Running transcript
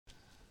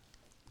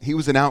He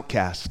was an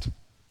outcast.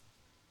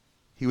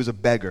 He was a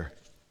beggar.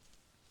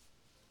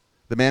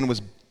 The man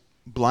was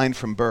blind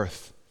from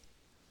birth.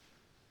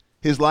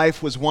 His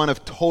life was one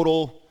of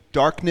total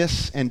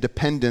darkness and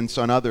dependence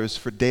on others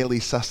for daily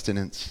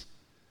sustenance.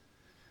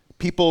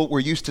 People were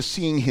used to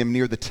seeing him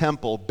near the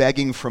temple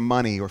begging for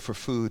money or for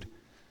food.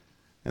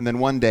 And then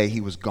one day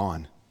he was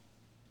gone.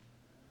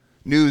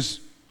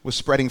 News was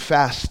spreading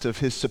fast of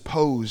his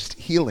supposed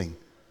healing.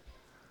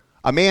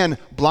 A man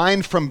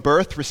blind from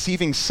birth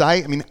receiving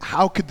sight. I mean,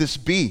 how could this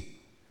be?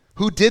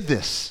 Who did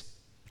this?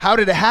 How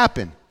did it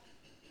happen?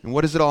 And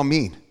what does it all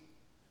mean?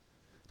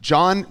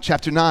 John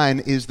chapter 9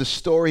 is the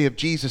story of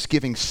Jesus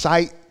giving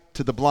sight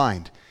to the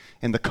blind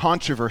and the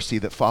controversy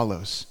that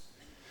follows.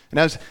 And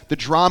as the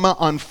drama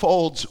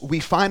unfolds, we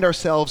find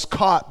ourselves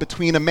caught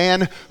between a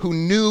man who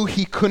knew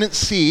he couldn't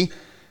see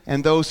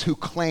and those who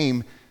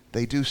claim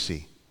they do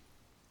see.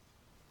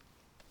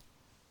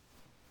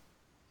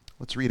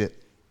 Let's read it.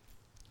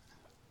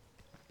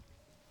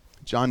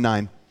 John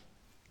 9.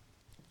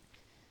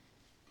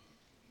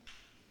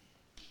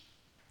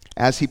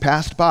 As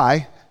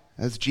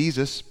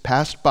Jesus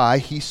passed by,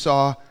 he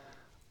saw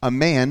a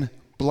man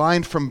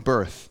blind from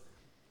birth.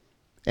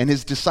 And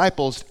his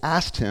disciples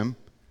asked him,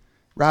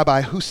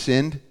 "Rabbi, who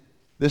sinned,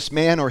 this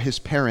man or his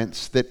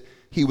parents, that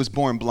he was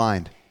born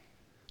blind?"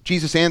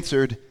 Jesus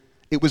answered,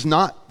 "It was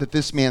not that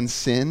this man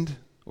sinned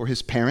or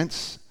his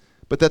parents,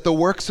 but that the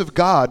works of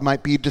God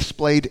might be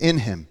displayed in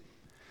him.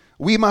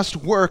 We must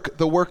work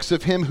the works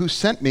of him who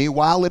sent me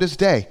while it is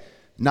day.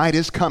 Night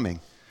is coming,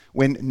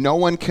 when no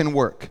one can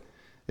work.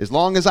 As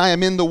long as I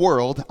am in the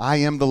world, I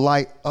am the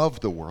light of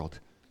the world."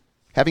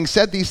 Having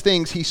said these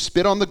things, he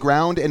spit on the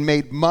ground and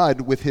made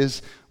mud with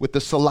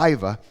the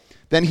saliva.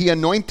 Then he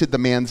anointed the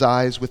man's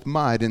eyes with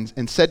mud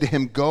and said to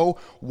him, "Go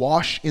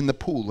wash in the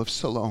pool of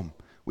Siloam,"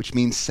 which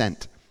means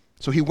sent.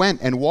 So he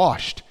went and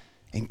washed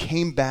and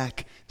came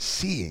back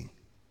seeing.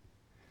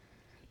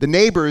 The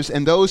neighbors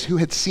and those who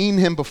had seen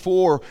him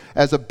before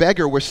as a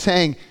beggar were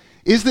saying,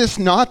 "Is this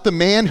not the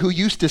man who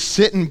used to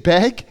sit and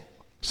beg?"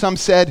 Some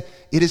said,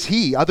 "It is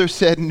he." Others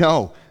said,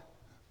 "No,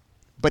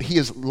 but he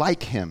is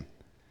like him."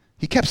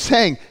 He kept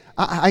saying,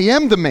 I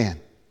am the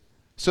man."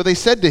 So they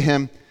said to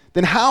him,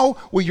 "Then how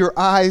were your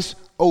eyes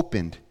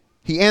opened?"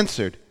 He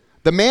answered,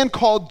 "The man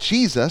called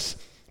Jesus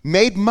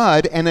made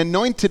mud and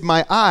anointed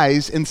my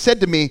eyes and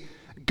said to me,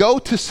 'Go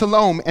to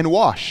Siloam and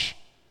wash.'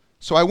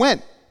 So I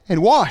went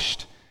and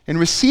washed and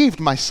received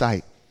my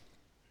sight."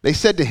 They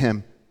said to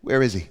him,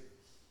 "Where is he?"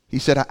 He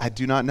said, I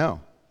do not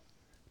know."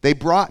 They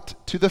brought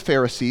to the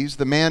Pharisees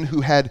the man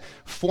who had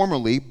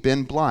formerly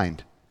been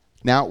blind.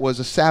 Now it was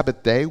a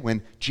Sabbath day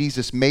when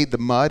Jesus made the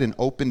mud and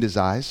opened his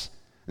eyes.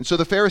 And so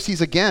the Pharisees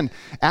again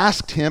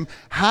asked him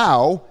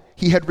how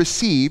he had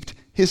received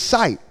his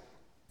sight.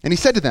 And he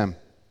said to them,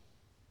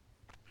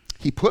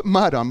 "He put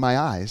mud on my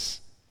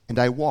eyes, and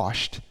I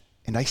washed,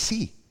 and I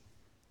see."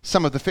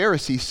 Some of the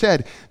Pharisees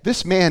said,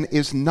 "This man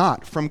is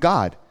not from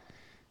God,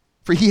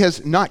 for he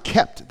has not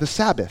kept the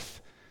Sabbath."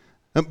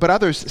 But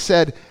others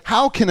said,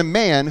 "How can a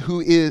man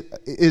who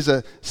is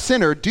a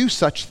sinner do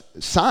such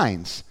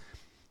signs?"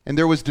 And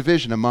there was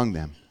division among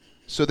them.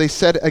 So they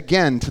said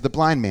again to the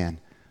blind man,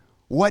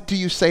 "What do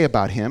you say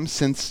about him,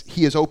 since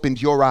he has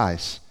opened your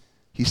eyes?"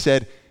 He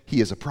said, "He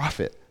is a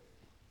prophet."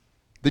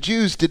 The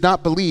Jews did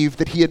not believe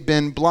that he had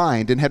been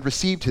blind and had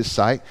received his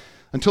sight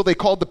until they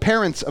called the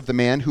parents of the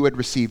man who had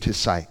received his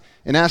sight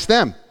and asked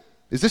them,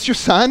 "Is this your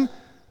son,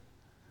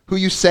 who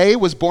you say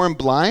was born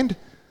blind?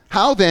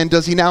 How then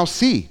does he now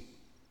see?"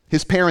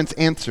 His parents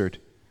answered,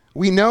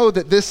 "We know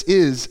that this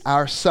is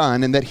our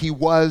son and that he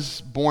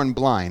was born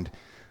blind.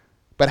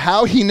 But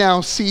how he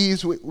now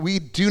sees, we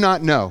do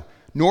not know,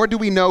 nor do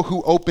we know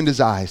who opened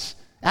his eyes.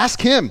 Ask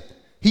him.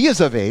 He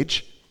is of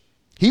age.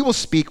 He will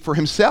speak for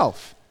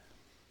himself."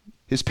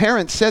 His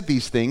parents said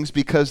these things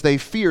because they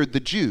feared the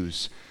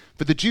Jews.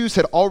 For the Jews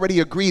had already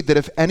agreed that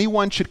if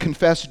anyone should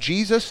confess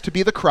Jesus to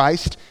be the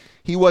Christ,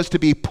 he was to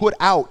be put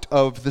out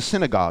of the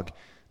synagogue.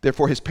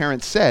 Therefore his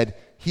parents said,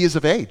 "He is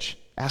of age.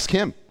 Ask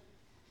him."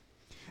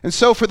 And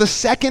so for the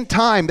second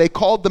time they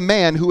called the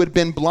man who had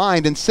been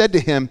blind and said to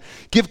him,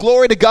 "Give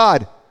glory to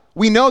God.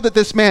 We know that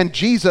this man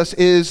Jesus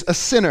is a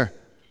sinner."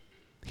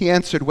 He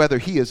answered, "Whether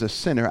he is a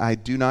sinner, I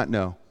do not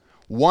know.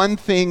 One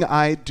thing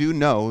I do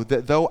know,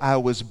 that though I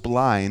was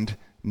blind,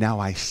 now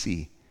I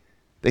see."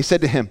 They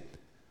said to him,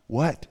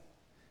 "What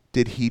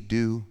did he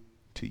do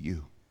to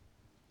you?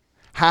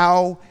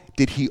 How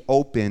did he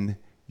open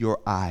your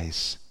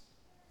eyes?"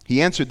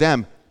 He answered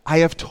them, "I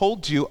have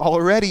told you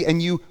already, and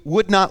you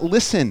would not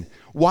listen.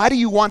 Why do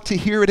you want to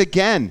hear it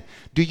again?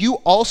 Do you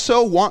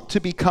also want to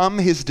become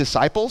his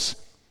disciples?"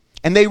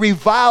 And they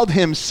reviled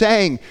him,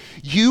 saying,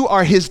 "You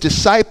are his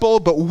disciple,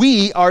 but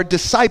we are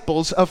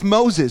disciples of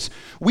Moses.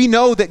 We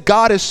know that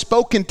God has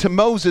spoken to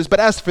Moses,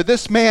 but as for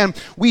this man,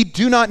 we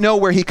do not know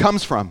where he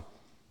comes from."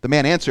 The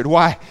man answered,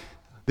 "Why,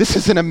 this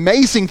is an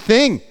amazing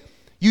thing.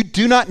 You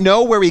do not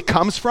know where he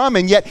comes from,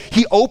 and yet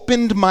he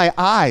opened my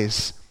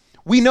eyes.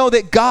 We know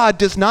that God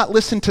does not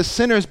listen to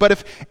sinners, but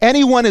if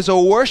anyone is a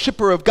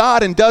worshiper of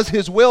God and does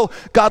his will,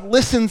 God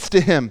listens to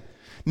him.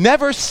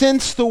 Never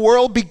since the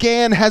world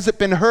began has it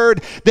been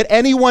heard that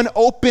anyone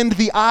opened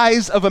the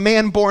eyes of a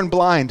man born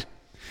blind.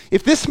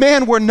 If this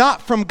man were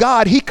not from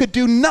God, he could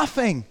do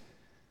nothing."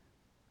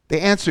 They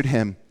answered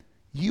him,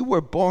 "You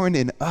were born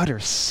in utter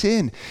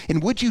sin,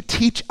 and would you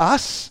teach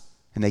us?"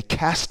 And they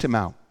cast him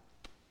out.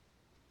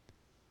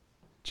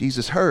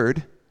 Jesus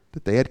heard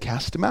that they had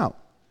cast him out,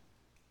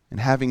 and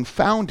having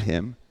found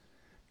him,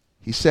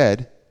 he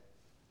said,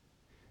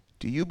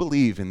 "Do you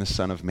believe in the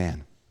Son of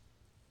Man?"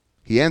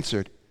 He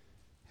answered,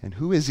 "And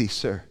who is he,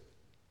 sir,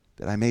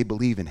 that I may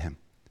believe in him?"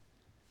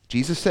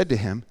 Jesus said to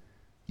him,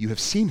 "You have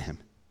seen him,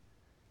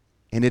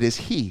 and it is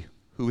he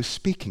who is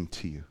speaking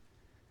to you."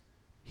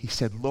 He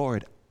said,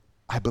 "Lord,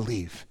 I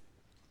believe."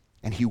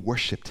 And he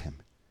worshiped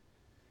him.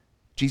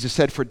 Jesus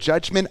said, "For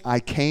judgment I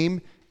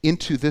came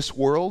into this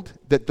world,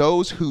 that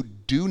those who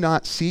do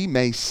not see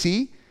may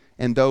see,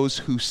 and those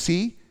who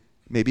see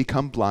may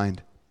become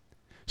blind."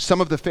 Some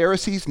of the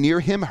Pharisees near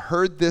him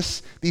heard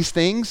these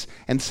things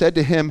and said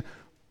to him,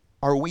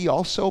 "Are we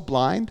also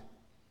blind?"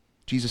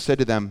 Jesus said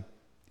to them,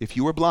 "If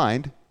you were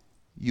blind,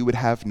 you would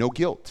have no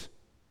guilt.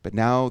 But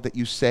now that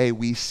you say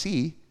we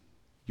see,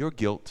 your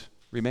guilt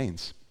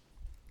remains."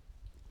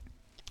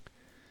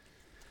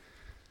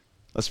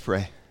 Let's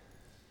pray.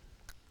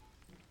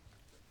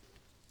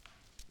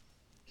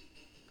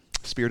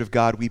 Spirit of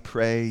God, we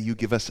pray you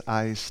give us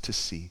eyes to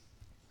see,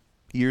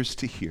 ears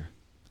to hear.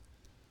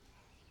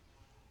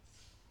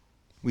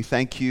 We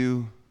thank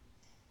you,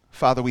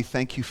 Father, we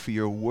thank you for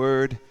your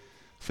word,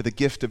 for the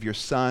gift of your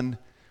Son,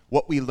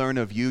 what we learn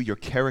of you, your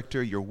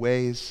character, your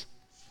ways,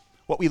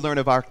 what we learn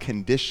of our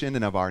condition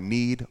and of our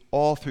need,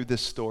 all through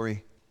this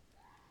story.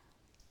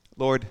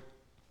 Lord,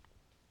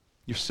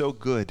 you're so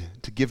good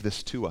to give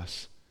this to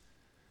us.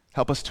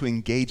 Help us to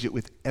engage it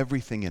with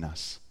everything in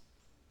us.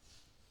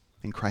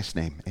 In Christ's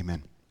name,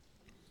 amen.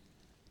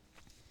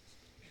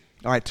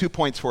 All right, 2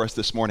 points for us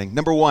this morning.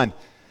 Number 1,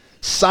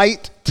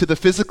 sight to the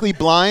physically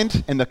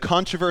blind and the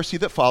controversy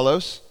that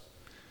follows.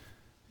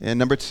 And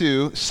number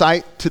 2,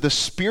 sight to the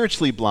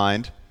spiritually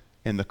blind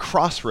and the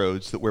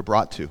crossroads that we're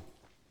brought to.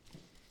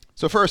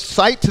 So first,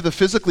 sight to the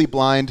physically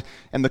blind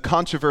and the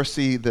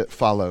controversy that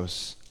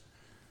follows.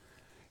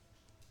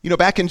 You know,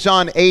 back in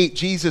John 8,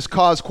 Jesus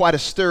caused quite a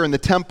stir in the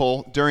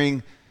temple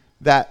during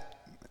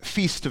that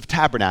Feast of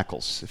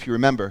Tabernacles, if you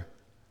remember.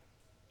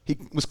 He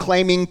was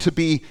claiming to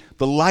be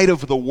the light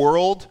of the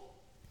world,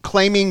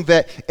 claiming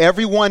that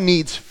everyone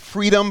needs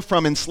freedom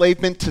from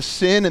enslavement to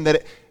sin and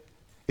that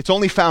it's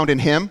only found in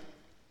him,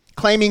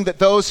 claiming that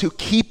those who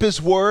keep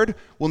his word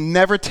will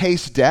never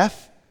taste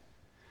death,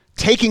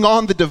 taking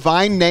on the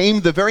divine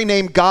name, the very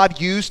name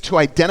God used to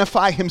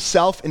identify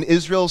himself in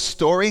Israel's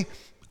story,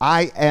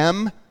 I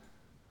am,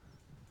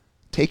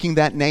 taking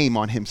that name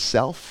on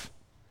himself.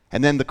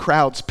 And then the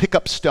crowds pick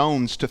up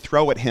stones to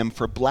throw at him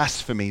for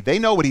blasphemy. They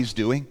know what he's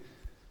doing.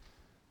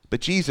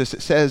 But Jesus,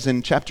 it says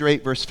in chapter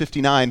 8, verse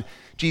 59,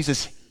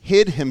 Jesus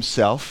hid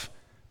himself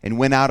and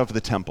went out of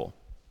the temple.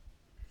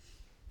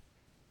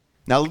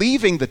 Now,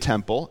 leaving the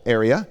temple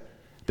area,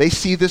 they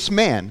see this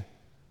man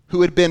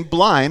who had been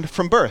blind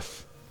from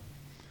birth.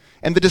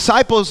 And the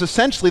disciples,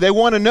 essentially, they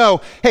want to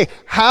know, hey,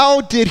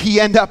 how did he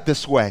end up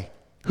this way?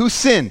 Who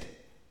sinned?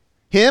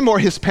 Him or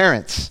his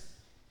parents?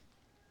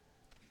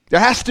 There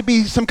has to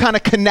be some kind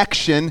of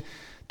connection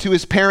to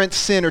his parents'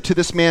 sin or to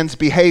this man's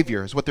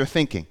behavior, is what they're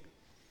thinking.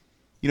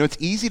 You know, it's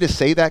easy to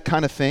say that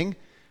kind of thing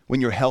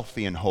when you're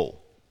healthy and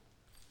whole.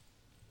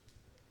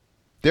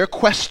 Their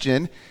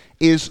question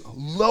is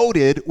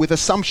loaded with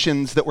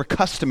assumptions that were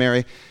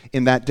customary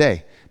in that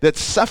day, that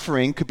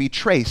suffering could be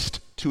traced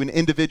to an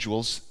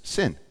individual's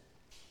sin.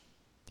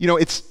 You know,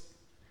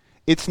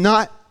 it's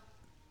not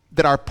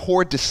that our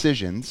poor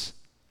decisions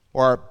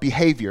or our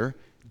behavior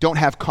don't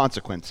have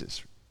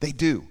consequences. They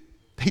do.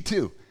 They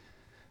do.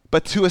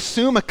 But to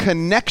assume a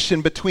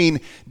connection between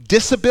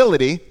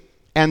disability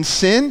and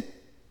sin,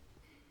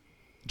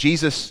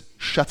 Jesus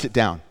shuts it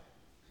down.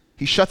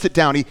 He shuts it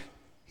down.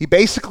 He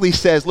basically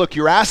says, look,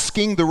 you're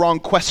asking the wrong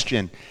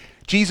question.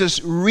 Jesus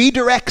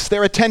redirects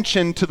their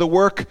attention to the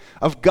work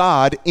of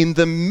God in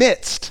the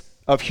midst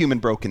of human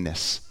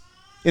brokenness.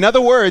 In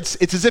other words,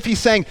 it's as if he's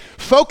saying,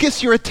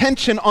 focus your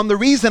attention on the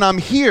reason I'm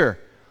here,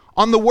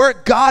 on the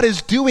work God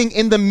is doing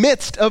in the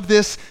midst of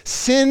this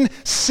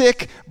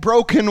sin-sick,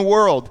 broken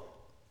world.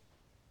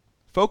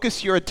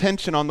 Focus your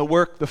attention on the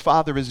work the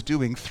Father is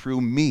doing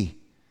through me.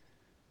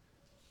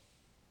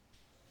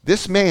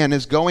 This man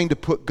is going to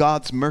put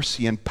God's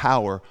mercy and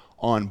power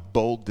on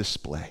bold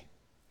display.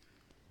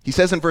 He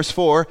says in verse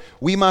 4,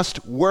 we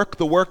must work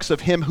the works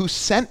of him who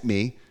sent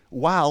me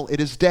while it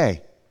is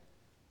day.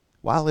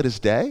 While it is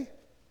day?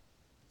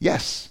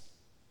 Yes.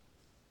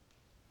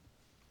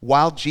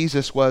 While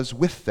Jesus was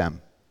with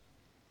them.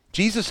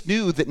 Jesus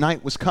knew that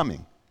night was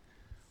coming,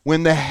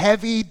 when the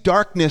heavy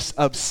darkness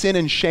of sin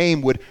and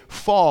shame would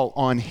fall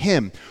on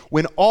him,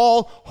 when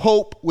all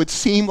hope would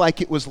seem like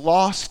it was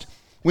lost,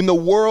 when the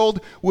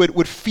world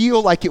would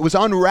feel like it was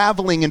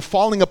unraveling and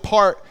falling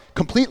apart,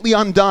 completely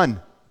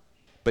undone.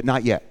 But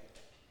not yet.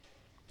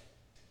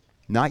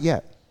 Not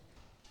yet.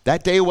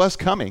 That day was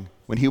coming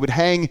when he would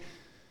hang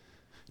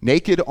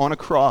naked on a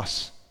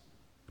cross,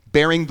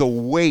 bearing the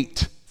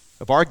weight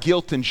of our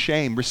guilt and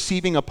shame,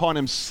 receiving upon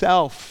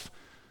himself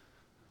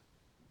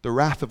the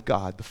wrath of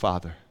God the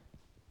Father,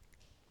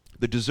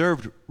 the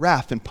deserved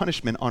wrath and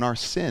punishment on our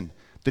sin,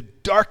 the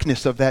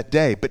darkness of that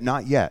day, but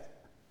not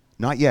yet.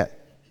 Not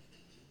yet.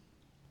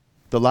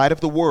 The light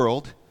of the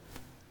world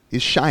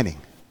is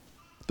shining.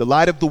 The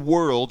light of the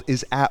world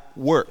is at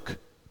work,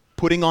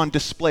 putting on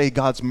display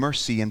God's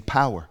mercy and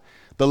power.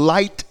 The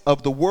light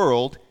of the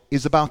world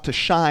is about to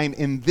shine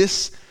in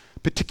this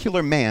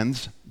particular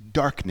man's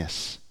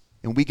darkness,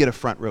 and we get a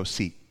front row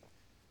seat.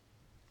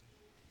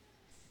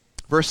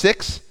 Verse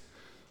 6,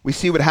 we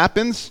see what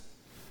happens.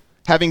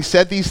 Having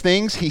said these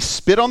things, he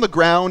spit on the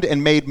ground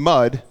and made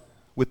mud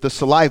with the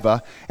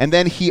saliva, and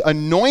then he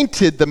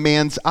anointed the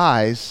man's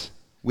eyes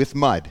with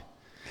mud.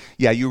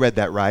 Yeah, you read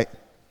that right.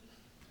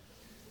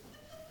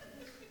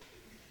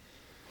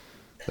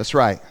 That's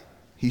right.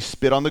 He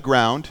spit on the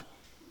ground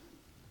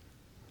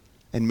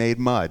and made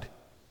mud,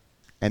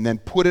 and then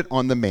put it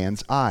on the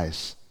man's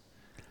eyes.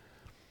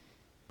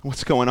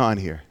 What's going on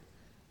here?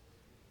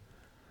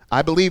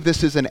 I believe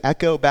this is an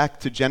echo back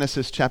to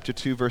Genesis chapter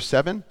 2, verse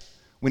 7,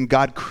 when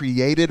God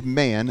created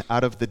man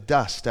out of the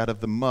dust, out of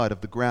the mud of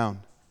the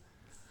ground.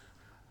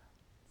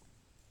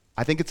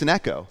 I think it's an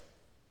echo.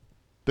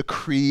 The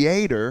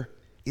Creator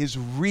is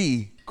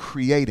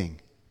recreating.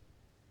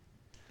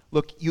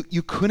 Look,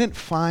 you couldn't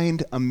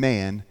find a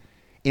man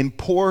in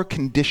poorer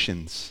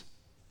conditions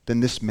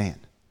than this man.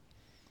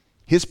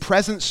 His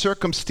present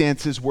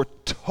circumstances were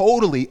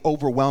totally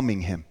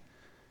overwhelming him.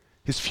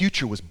 His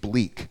future was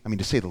bleak,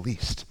 to say the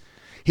least.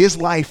 His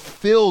life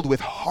filled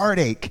with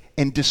heartache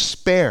and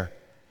despair,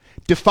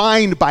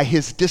 defined by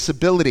his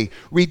disability,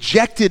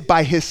 rejected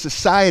by his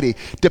society,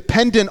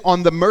 dependent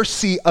on the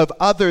mercy of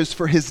others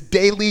for his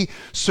daily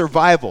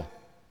survival.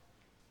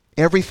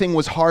 Everything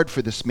was hard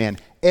for this man.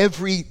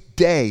 Every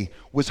day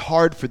was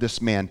hard for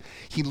this man.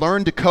 He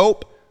learned to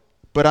cope,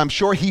 but I'm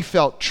sure he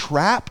felt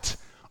trapped,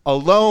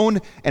 alone,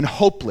 and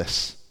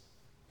hopeless.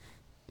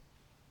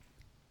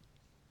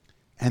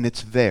 And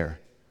it's there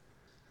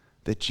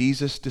that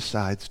Jesus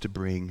decides to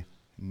bring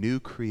new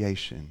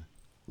creation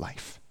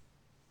life.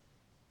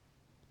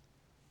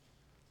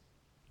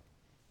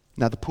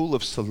 Now, the pool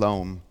of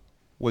Siloam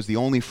was the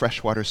only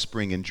freshwater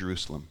spring in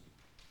Jerusalem.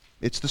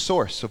 It's the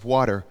source of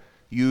water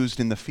used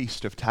in the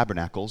Feast of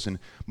Tabernacles, and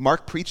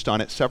Mark preached on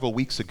it several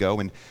weeks ago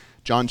in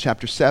John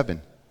chapter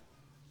 7.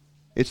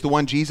 It's the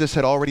one Jesus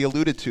had already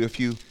alluded to. If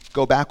you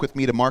go back with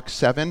me to Mark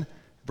 7,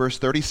 verse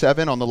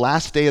 37, on the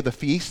last day of the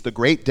feast, the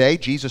great day,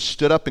 Jesus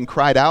stood up and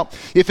cried out,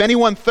 "If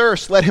anyone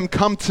thirsts, let him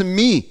come to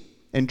me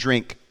and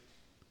drink.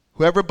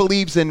 Whoever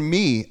believes in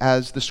me,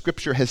 as the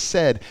scripture has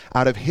said,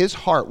 out of his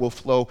heart will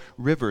flow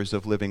rivers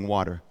of living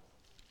water."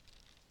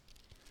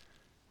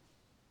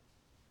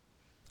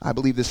 I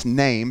believe this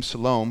name,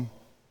 Siloam,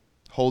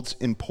 holds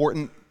some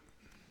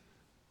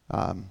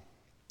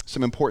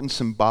important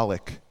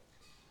symbolic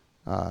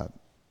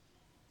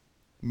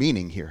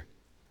meaning here.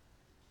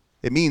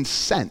 It means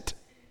sent.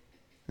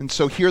 And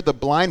so here the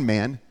blind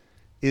man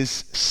is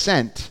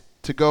sent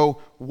to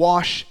go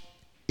wash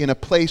in a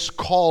place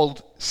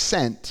called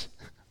Sent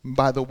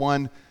by the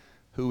one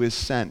who is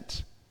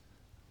sent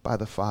by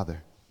the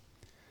Father.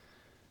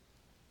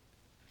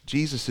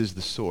 Jesus is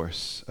the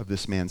source of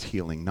this man's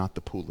healing, not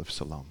the pool of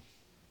Siloam.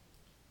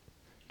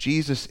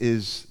 Jesus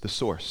is the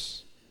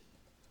source.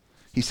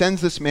 He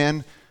sends this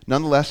man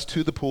nonetheless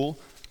to the pool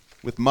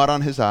with mud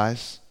on his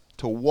eyes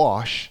to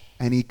wash,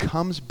 and he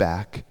comes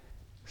back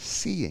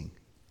seeing.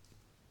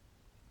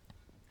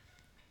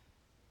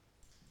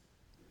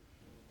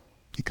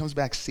 He comes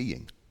back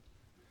seeing.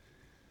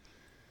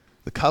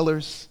 The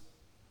colors,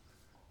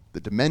 the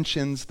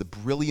dimensions, the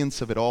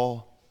brilliance of it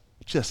all,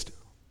 just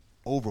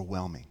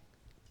overwhelming.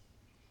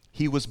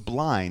 He was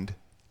blind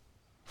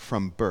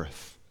from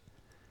birth,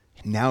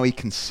 and now he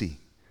can see.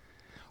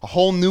 A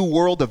whole new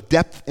world of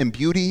depth and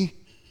beauty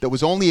that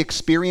was only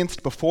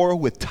experienced before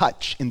with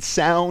touch and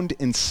sound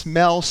and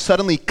smell,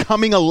 suddenly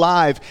coming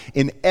alive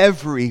in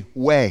every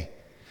way.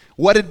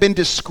 What had been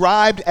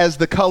described as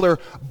the color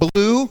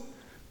blue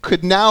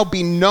could now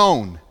be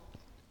known.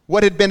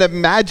 What had been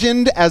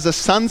imagined as a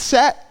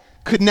sunset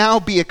could now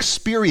be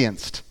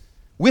experienced.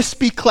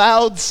 Wispy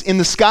clouds in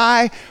the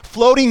sky,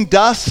 floating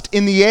dust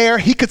in the air,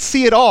 he could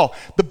see it all.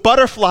 The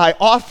butterfly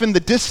off in the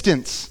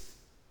distance.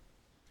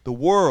 The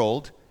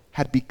world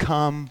had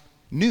become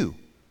new,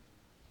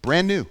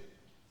 brand new.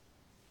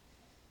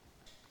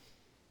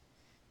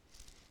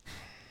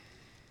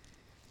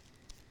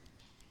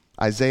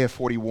 Isaiah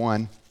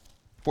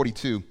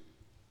 42,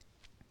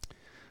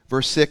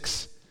 verse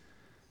 6,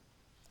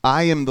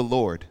 "I am the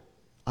Lord,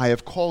 I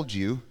have called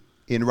you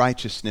in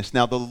righteousness."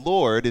 Now the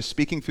Lord is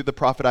speaking through the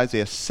prophet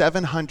Isaiah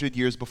 700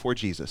 years before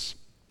Jesus.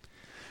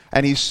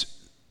 And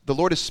the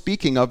Lord is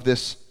speaking of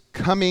this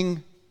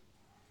coming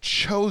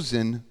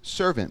chosen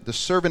servant, the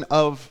servant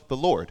of the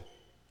Lord.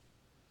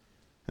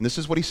 And this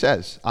is what he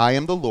says, "I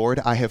am the Lord,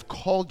 I have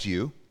called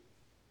you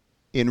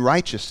in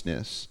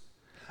righteousness.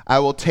 I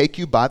will take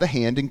you by the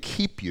hand and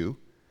keep you.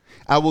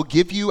 I will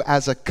give you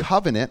as a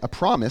covenant, a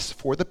promise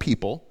for the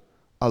people,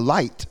 a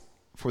light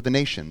for the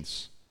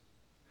nations,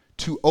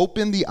 to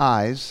open the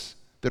eyes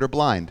that are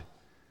blind,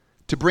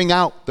 to bring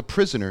out the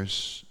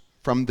prisoners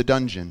from the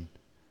dungeon,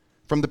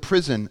 from the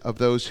prison of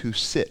those who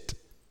sit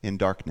in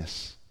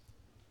darkness.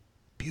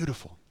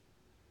 Beautiful.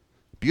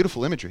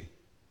 Beautiful imagery.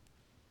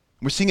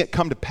 We're seeing it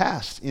come to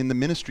pass in the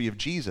ministry of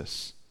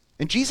Jesus.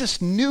 And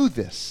Jesus knew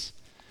this.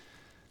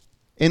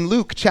 In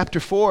Luke chapter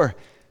 4,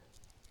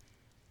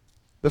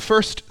 the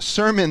first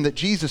sermon that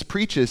Jesus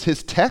preaches,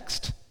 his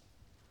text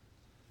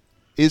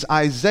is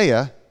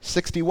Isaiah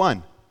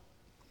 61.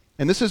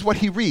 And this is what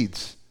he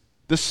reads.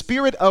 The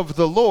Spirit of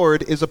the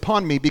Lord is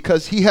upon me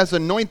because he has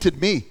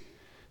anointed me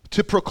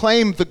to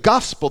proclaim the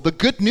gospel, the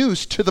good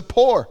news to the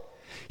poor.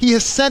 He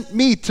has sent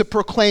me to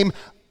proclaim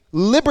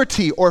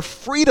liberty or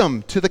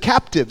freedom to the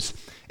captives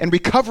and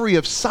recovery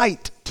of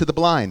sight to the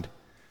blind,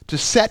 to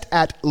set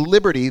at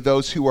liberty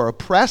those who are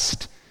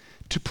oppressed,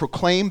 to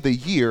proclaim the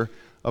year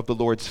of the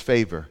Lord's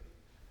favor.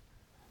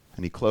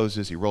 And he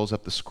closes, he rolls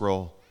up the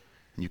scroll,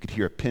 and you could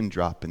hear a pin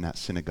drop in that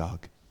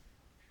synagogue.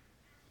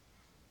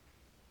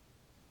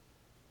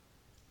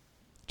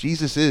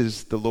 Jesus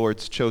is the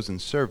Lord's chosen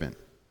servant,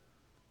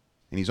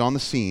 and he's on the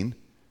scene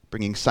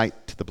bringing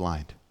sight to the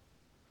blind,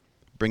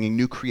 bringing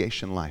new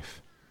creation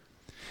life.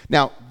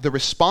 Now, the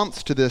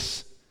response to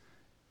this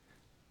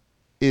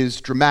is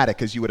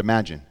dramatic, as you would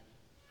imagine.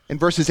 In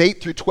verses 8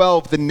 through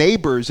 12, the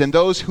neighbors and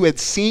those who had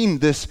seen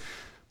this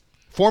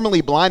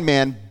formerly blind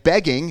man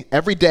begging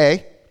every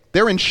day,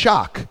 they're in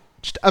shock.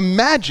 Just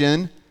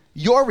imagine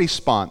your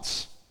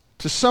response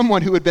to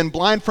someone who had been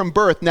blind from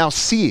birth now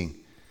seeing.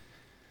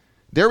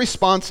 Their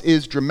response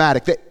is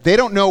dramatic. They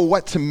don't know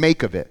what to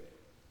make of it.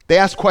 They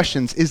ask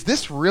questions. Is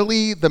this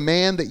really the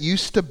man that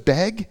used to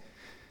beg?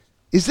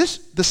 Is this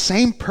the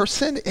same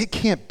person? It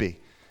can't be.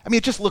 I mean,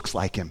 it just looks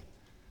like him.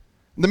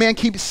 The man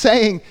keeps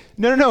saying,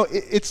 no,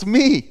 it's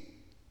me.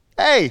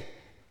 Hey,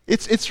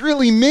 it's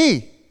really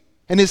me.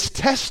 And his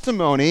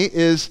testimony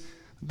is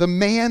the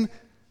man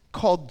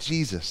called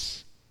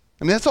Jesus.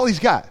 I mean, that's all he's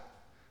got.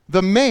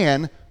 The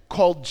man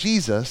called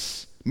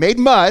Jesus made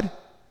mud,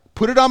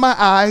 put it on my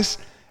eyes,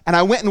 and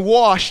I went and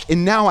washed,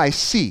 and now I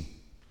see.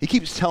 He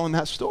keeps telling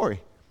that story.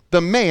 The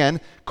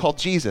man called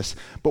Jesus.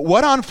 But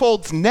what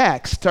unfolds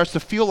next starts to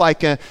feel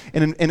like an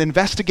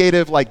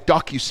investigative like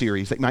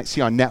docuseries that you might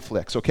see on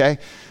Netflix, okay?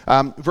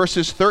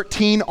 Verses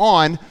 13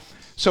 on.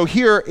 So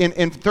here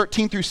in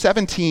 13 through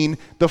 17,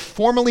 the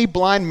formerly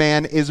blind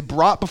man is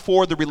brought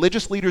before the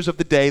religious leaders of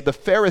the day, the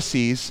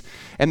Pharisees,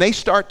 and they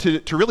start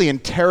to really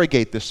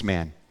interrogate this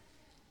man.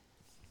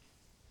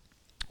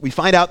 We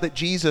find out that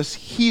Jesus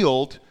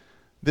healed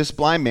this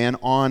blind man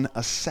on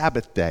a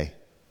Sabbath day.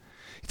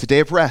 It's a day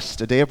of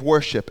rest, a day of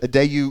worship, a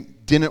day you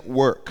didn't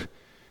work.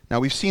 Now,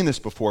 we've seen this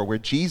before where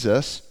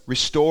Jesus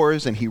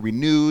restores and he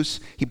renews.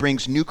 He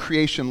brings new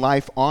creation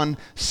life on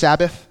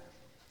Sabbath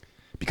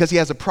because he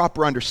has a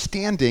proper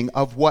understanding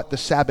of what the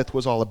Sabbath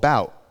was all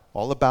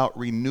about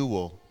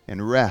renewal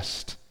and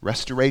rest,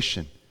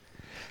 restoration.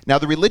 Now,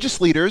 the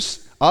religious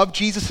leaders of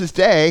Jesus'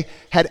 day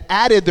had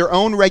added their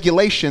own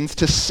regulations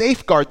to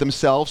safeguard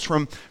themselves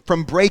from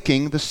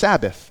breaking the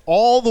Sabbath.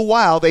 All the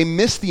while, they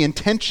missed the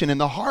intention in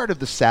the heart of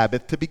the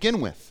Sabbath to begin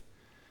with.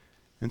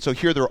 And so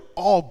here they're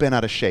all bent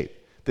out of shape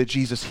that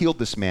Jesus healed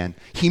this man.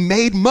 He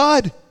made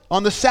mud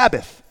on the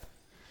Sabbath.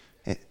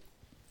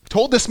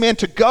 Told this man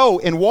to go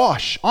and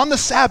wash on the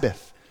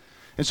Sabbath.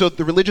 And so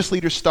the religious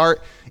leaders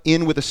start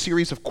in with a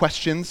series of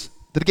questions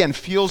that, again,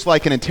 feels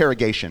like an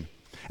interrogation.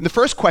 And the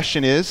first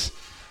question is,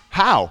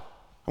 how?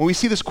 When we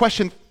see this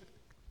question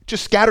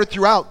just scattered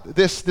throughout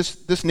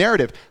this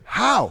narrative,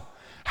 how?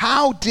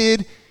 How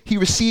did he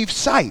receive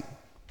sight?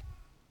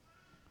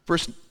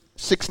 Verse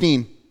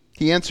 16,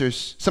 he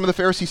answers, some of the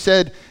Pharisees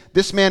said,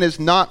 this man is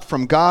not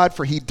from God,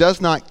 for he does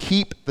not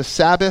keep the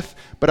Sabbath.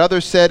 But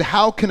others said,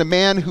 how can a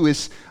man who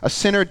is a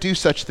sinner do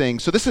such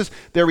things? So this is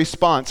their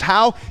response.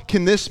 How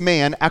can this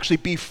man actually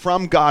be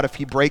from God if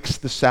he breaks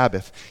the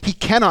Sabbath? He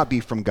cannot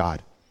be from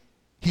God.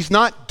 He's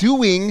not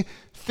doing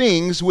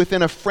things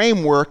within a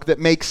framework that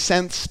makes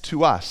sense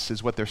to us,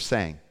 is what they're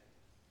saying.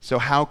 So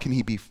how can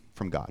he be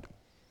from God?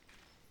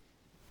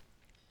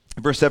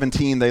 In verse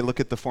 17, they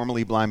look at the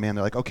formerly blind man.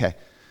 They're like, okay,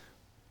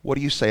 what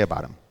do you say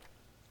about him?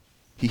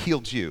 He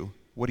healed you.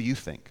 What do you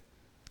think?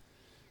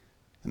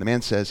 And the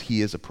man says,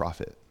 he is a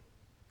prophet.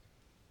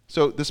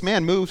 So this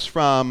man moves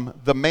from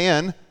the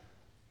man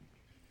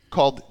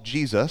called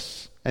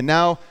Jesus and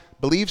now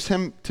believes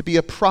him to be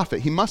a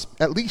prophet. He must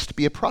at least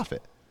be a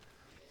prophet.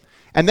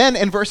 And then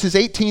in verses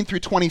 18 through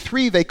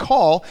 23, they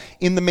call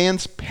in the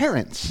man's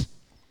parents.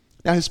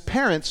 Now his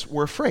parents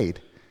were afraid.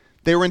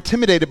 They were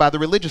intimidated by the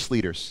religious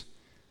leaders.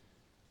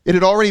 It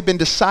had already been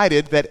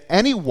decided that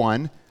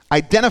anyone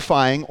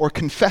identifying or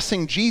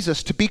confessing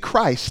Jesus to be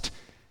Christ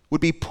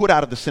would be put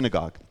out of the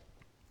synagogue.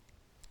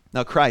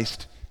 Now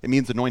Christ, it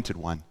means anointed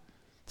one.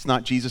 It's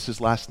not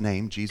Jesus' last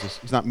name. He's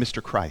not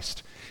Mr.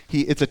 Christ.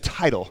 It's a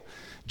title.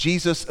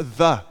 Jesus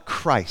the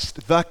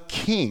Christ, the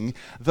King,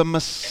 the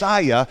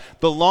Messiah,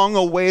 the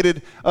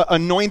long-awaited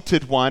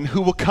anointed one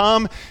who will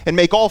come and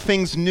make all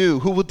things new,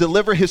 who will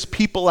deliver his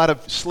people out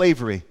of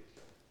slavery.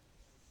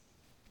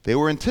 They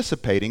were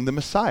anticipating the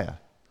Messiah.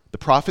 The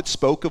prophet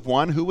spoke of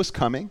one who was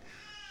coming.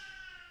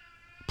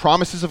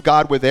 Promises of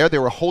God were there. They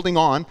were holding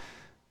on.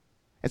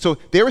 And so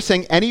they were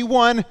saying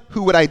anyone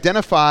who would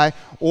identify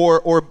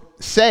or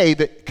say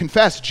that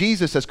confess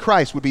Jesus as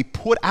Christ would be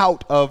put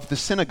out of the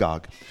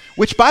synagogue,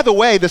 which, by the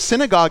way, the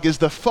synagogue is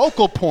the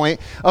focal point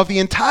of the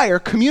entire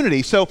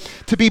community. So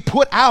to be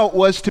put out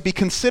was to be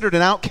considered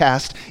an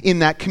outcast in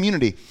that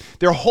community.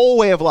 Their whole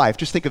way of life,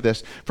 just think of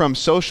this, from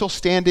social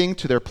standing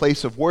to their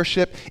place of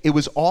worship, it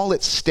was all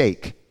at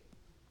stake.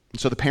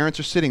 And so the parents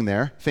are sitting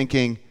there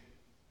thinking,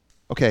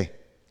 okay,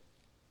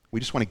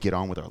 we just want to get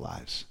on with our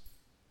lives.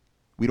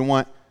 We don't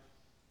want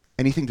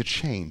anything to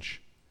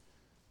change.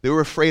 They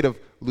were afraid of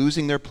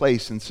losing their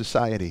place in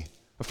society,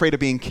 afraid of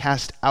being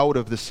cast out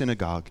of the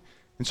synagogue.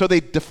 And so they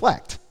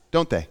deflect,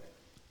 don't they?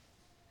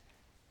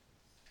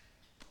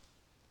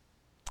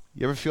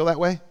 You ever feel that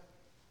way?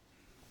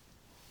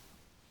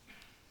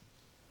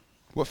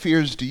 What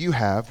fears do you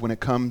have when it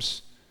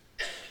comes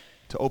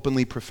to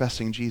openly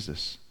professing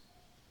Jesus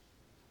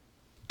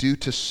due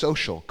to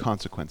social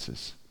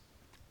consequences?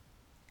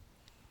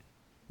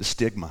 The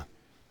stigma,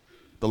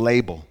 the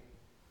label,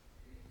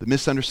 the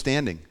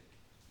misunderstanding,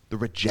 the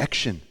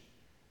rejection.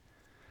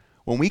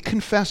 When we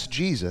confess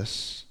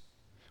Jesus,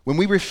 when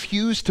we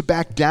refuse to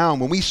back down,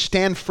 when we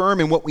stand firm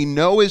in what we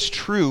know is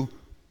true,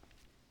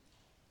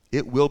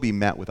 it will be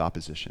met with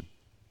opposition.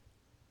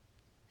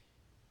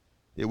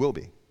 It will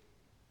be.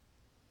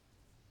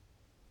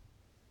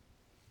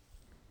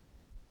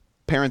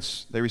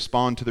 Parents, they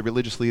respond to the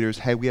religious leaders,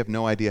 hey, we have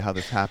no idea how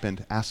this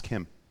happened. Ask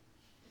him.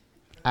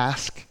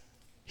 Ask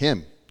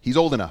him. He's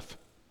old enough.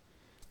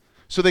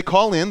 So they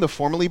call in the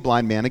formerly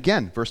blind man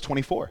again, verse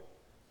 24.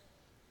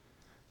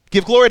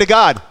 Give glory to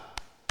God.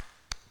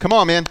 Come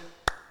on, man.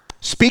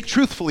 Speak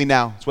truthfully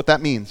now. That's what that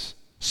means.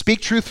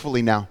 Speak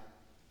truthfully now.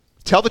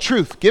 Tell the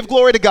truth. Give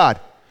glory to God.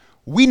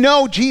 We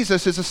know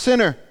Jesus is a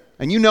sinner,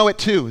 and you know it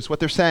too, is what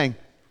they're saying.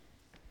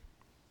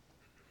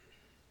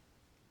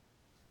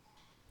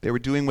 They were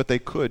doing what they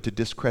could to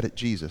discredit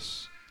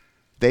Jesus.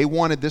 They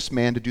wanted this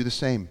man to do the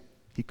same.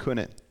 He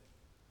couldn't.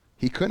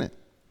 He couldn't.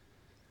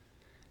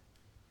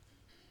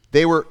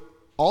 They were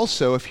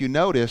also, if you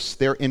notice,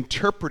 they're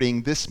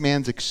interpreting this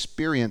man's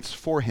experience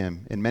for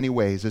him in many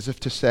ways, as if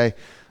to say,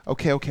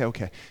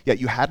 okay. Yeah,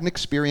 you had an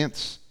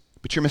experience,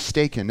 but you're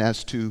mistaken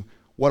as to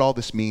what all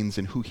this means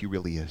and who he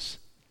really is.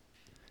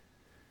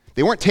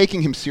 They weren't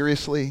taking him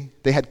seriously.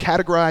 They had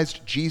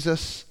categorized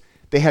Jesus.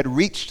 They had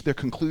reached their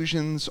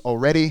conclusions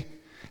already.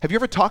 Have you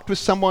ever talked with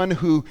someone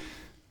who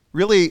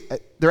really,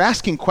 they're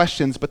asking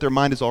questions, but their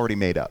mind is already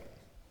made up?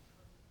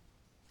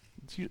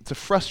 It's a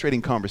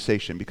frustrating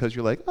conversation because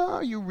you're like, oh,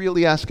 are you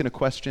really asking a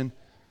question?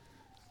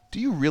 Do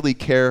you really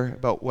care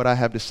about what I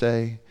have to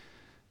say?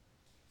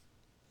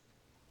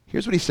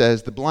 Here's what he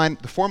says, the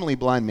formerly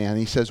blind man,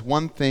 he says,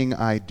 one thing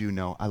I do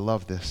know. I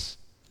love this.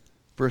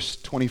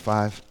 Verse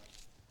 25.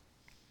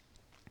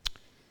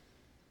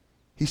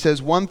 He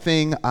says, one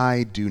thing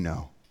I do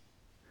know,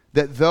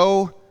 that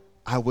though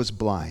I was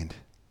blind,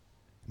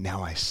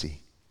 now I see.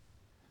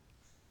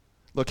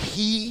 Look,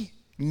 he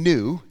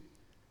knew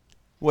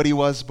what he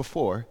was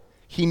before.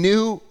 He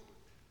knew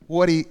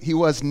what he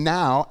was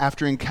now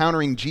after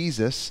encountering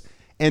Jesus,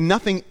 and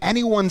nothing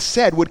anyone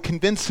said would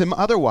convince him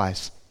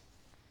otherwise.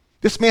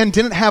 This man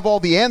didn't have all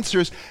the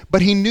answers,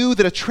 but he knew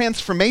that a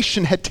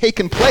transformation had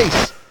taken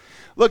place.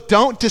 Look,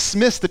 don't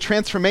dismiss the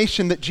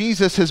transformation that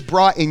Jesus has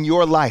brought in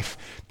your life.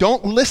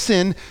 Don't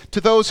listen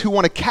to those who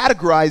want to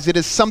categorize it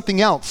as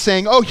something else,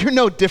 saying, oh, you're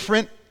no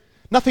different.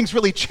 Nothing's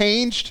really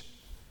changed.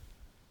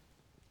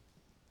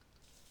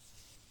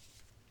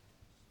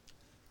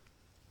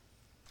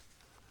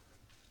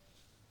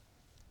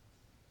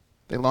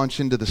 They launch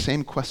into the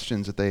same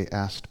questions that they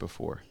asked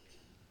before.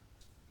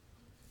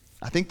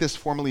 I think this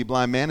formerly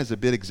blind man is a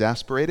bit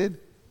exasperated.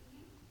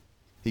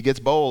 He gets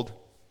bold.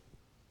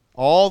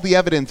 All the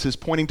evidence is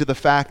pointing to the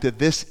fact that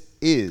this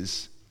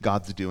is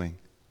God's doing.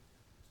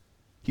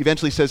 He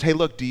eventually says, hey,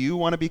 look, do you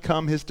want to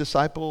become his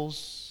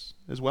disciples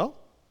as well?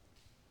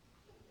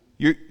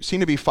 You seem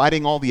to be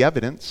fighting all the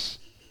evidence.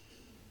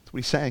 That's what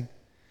he's saying.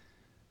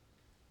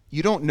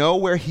 You don't know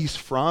where he's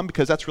from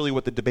because that's really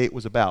what the debate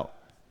was about.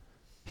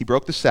 He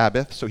broke the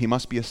Sabbath, so he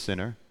must be a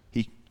sinner.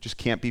 He just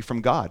can't be from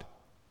God.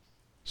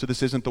 So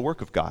this isn't the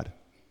work of God.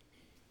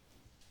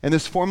 And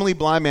this formerly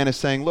blind man is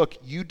saying, look,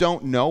 you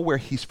don't know where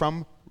he's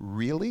from?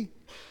 Really?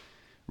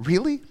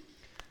 Really?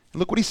 And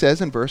look what he says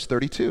in verse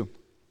 32.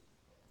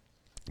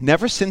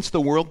 Never since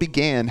the world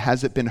began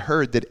has it been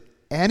heard that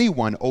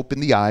anyone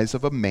opened the eyes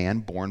of a man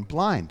born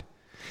blind.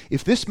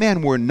 If this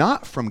man were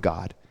not from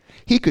God,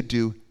 he could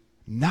do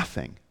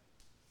nothing.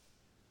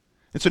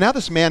 And so now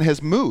this man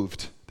has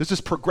moved. There's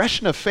this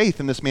progression of faith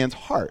in this man's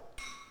heart.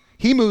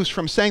 He moves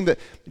from saying that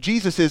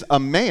Jesus is a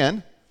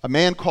man a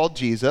man called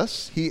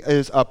Jesus. He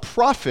is a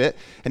prophet,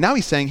 and now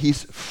he's saying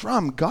he's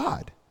from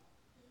God.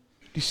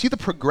 Do you see the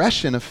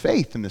progression of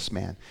faith in this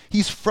man?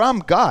 He's from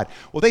God.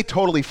 Well, they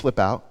totally flip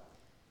out.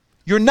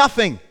 You're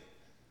nothing.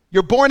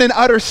 You're born in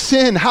utter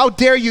sin. How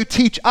dare you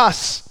teach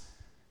us?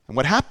 And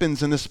what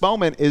happens in this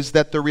moment is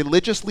that the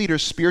religious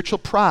leader's spiritual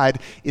pride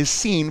is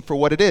seen for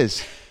what it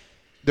is.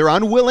 They're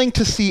unwilling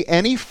to see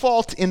any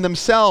fault in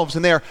themselves,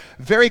 and they're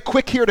very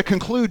quick here to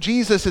conclude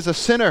Jesus is a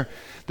sinner.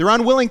 They're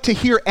unwilling to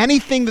hear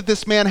anything that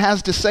this man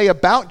has to say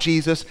about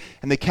Jesus,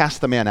 and they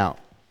cast the man out.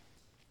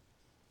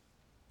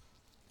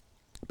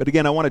 But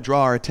again, I want to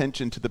draw our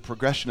attention to the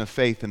progression of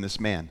faith in this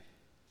man.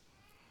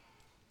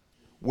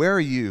 Where are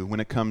you when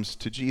it comes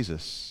to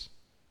Jesus?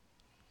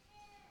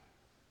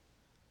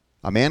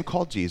 A man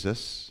called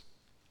Jesus,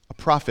 a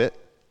prophet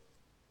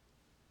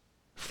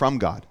from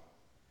God.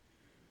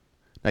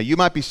 Now, you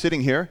might be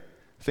sitting here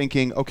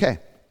thinking, okay,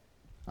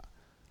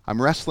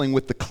 I'm wrestling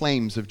with the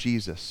claims of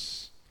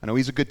Jesus. I know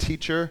he's a good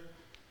teacher.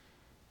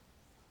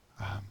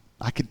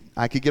 I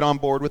could get on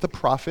board with a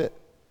prophet.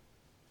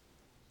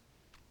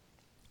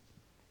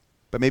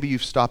 But maybe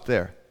you've stopped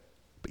there.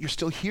 But you're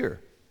still here.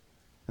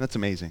 And that's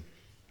amazing.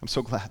 I'm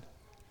so glad.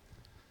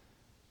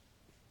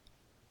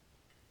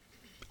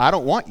 I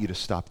don't want you to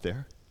stop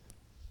there.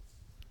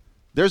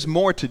 There's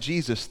more to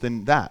Jesus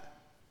than that.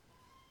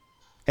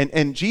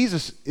 And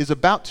Jesus is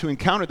about to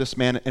encounter this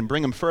man and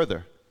bring him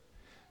further.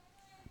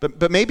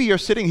 But maybe you're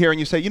sitting here and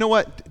you say, you know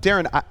what,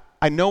 Darren,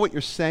 I know what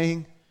you're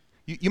saying.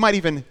 You might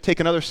even take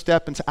another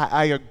step and say,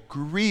 I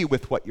agree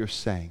with what you're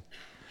saying.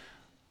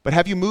 But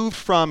have you moved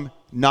from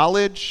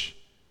knowledge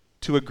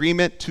to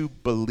agreement to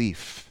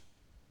belief?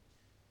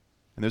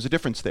 And there's a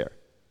difference there.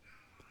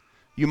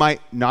 You might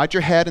nod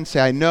your head and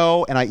say, I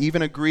know, and I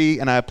even agree,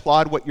 and I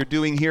applaud what you're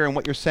doing here and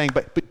what you're saying,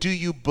 but do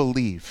you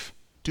believe?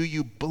 Do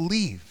you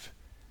believe?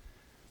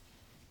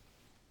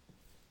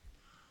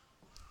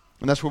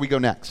 And that's where we go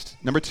next.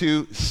 Number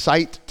 2,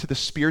 sight to the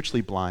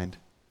spiritually blind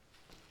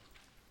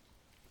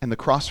and the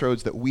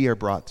crossroads that we are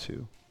brought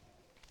to.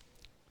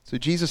 So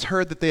Jesus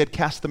heard that they had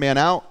cast the man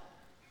out,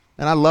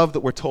 and I love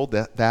that we're told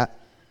that.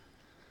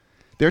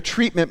 Their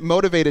treatment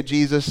motivated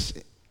Jesus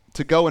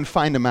to go and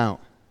find him out,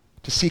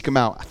 to seek him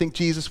out. I think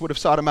Jesus would have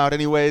sought him out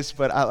anyways,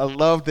 but I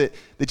love that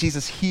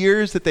Jesus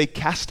hears that they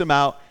cast him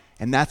out,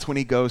 and that's when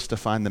he goes to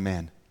find the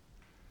man.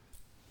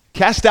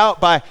 Cast out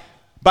by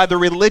the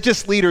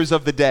religious leaders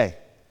of the day.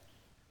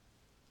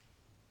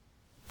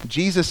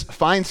 Jesus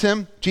finds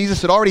him.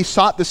 Jesus had already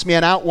sought this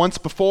man out once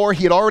before.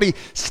 He had already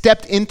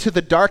stepped into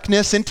the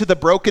darkness, into the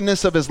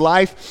brokenness of his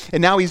life,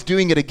 and now he's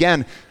doing it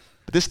again.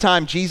 But this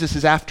time, Jesus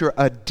is after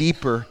a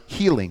deeper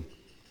healing.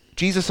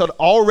 Jesus had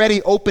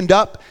already opened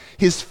up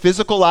his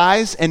physical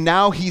eyes, and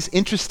now he's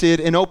interested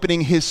in opening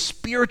his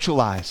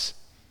spiritual eyes.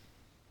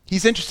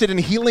 He's interested in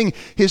healing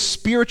his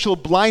spiritual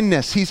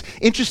blindness. He's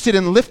interested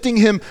in lifting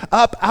him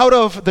up out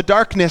of the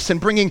darkness and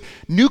bringing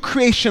new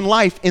creation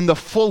life in the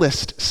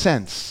fullest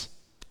sense.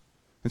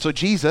 And so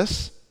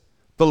Jesus,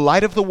 the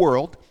light of the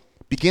world,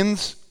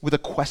 begins with a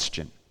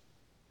question.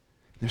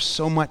 There's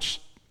so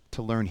much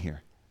to learn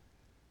here.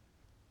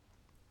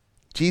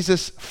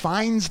 Jesus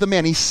finds the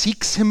man, he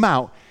seeks him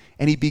out,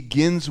 and he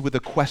begins with a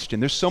question.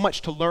 There's so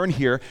much to learn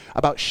here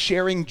about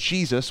sharing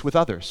Jesus with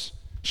others,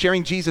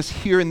 sharing Jesus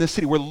here in this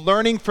city. We're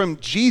learning from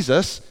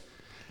Jesus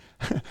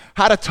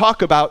how to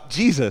talk about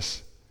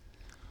Jesus.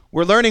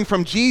 We're learning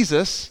from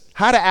Jesus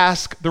how to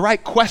ask the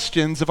right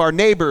questions of our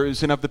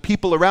neighbors and of the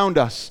people around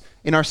us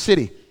in our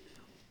city.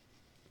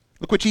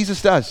 Look what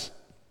Jesus does.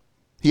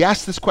 He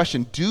asks this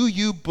question, do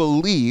you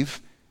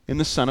believe in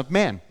the Son of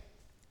Man?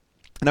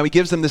 Now he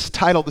gives them this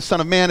title, the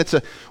Son of Man. It's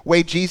a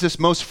way Jesus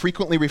most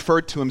frequently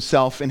referred to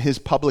himself in his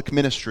public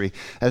ministry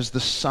as the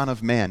Son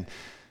of Man.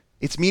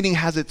 Its meaning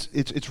has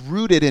it's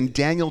rooted in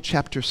Daniel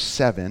chapter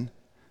 7,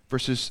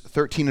 verses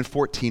 13 and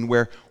 14,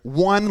 where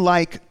one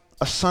like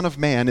a Son of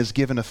Man is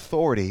given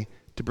authority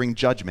to bring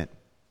judgment,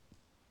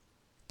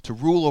 to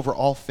rule over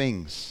all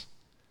things.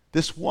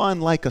 This one,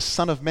 like a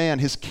Son of Man,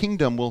 his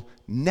kingdom will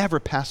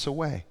never pass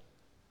away.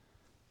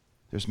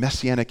 There's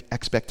messianic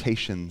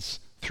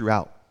expectations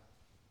throughout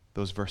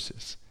those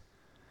verses.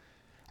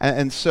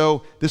 And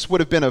so this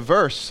would have been a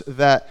verse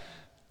that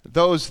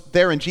those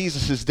there in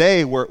Jesus'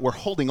 day were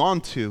holding on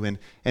to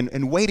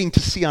and waiting to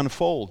see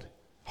unfold,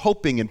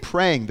 hoping and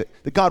praying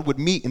that God would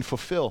meet and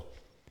fulfill.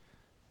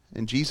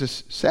 And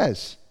Jesus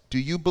says, do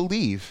you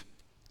believe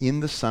in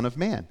the Son of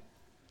Man?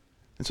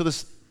 And so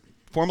this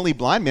formerly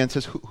blind man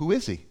says, who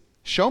is he?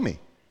 Show me,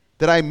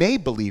 that I may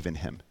believe in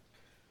him.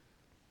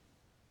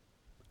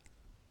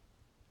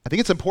 I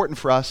think it's important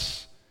for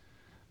us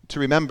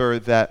to remember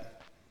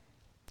that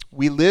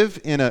we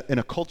live in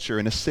a culture,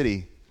 in a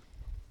city,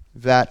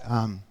 that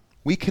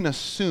we can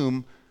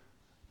assume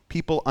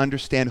people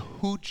understand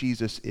who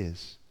Jesus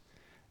is,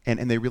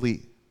 and they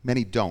really,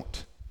 many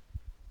don't.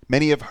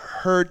 Many have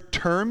heard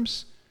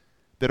terms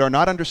that are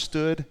not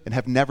understood and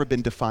have never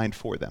been defined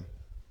for them.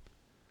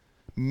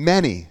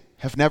 Many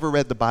have never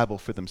read the Bible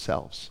for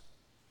themselves.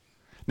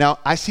 Now,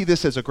 I see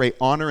this as a great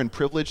honor and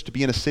privilege to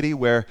be in a city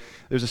where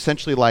there's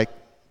essentially like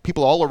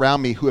people all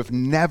around me who have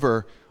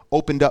never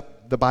opened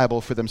up the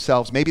Bible for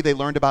themselves. Maybe they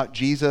learned about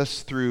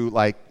Jesus through,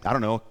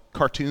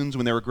 cartoons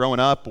when they were growing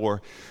up,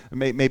 or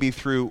maybe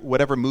through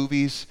whatever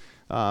movies,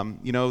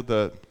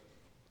 the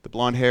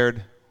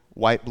blonde-haired,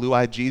 white,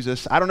 blue-eyed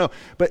Jesus. I don't know,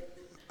 but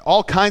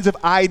all kinds of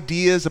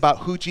ideas about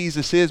who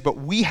Jesus is, but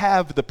we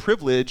have the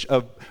privilege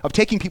of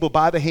taking people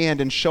by the hand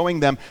and showing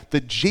them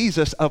the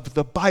Jesus of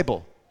the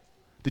Bible.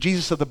 The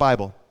Jesus of the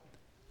Bible.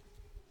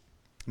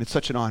 And it's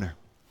such an honor.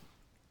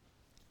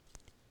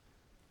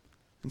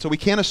 And so we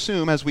can't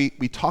assume as we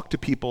talk to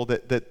people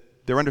that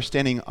they're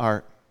understanding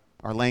our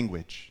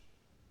language.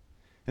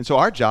 And so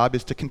our job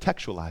is to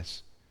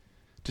contextualize,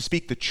 to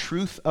speak the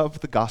truth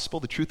of the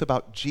gospel, the truth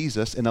about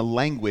Jesus in a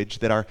language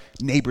that our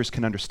neighbors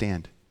can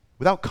understand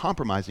without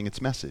compromising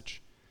its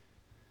message.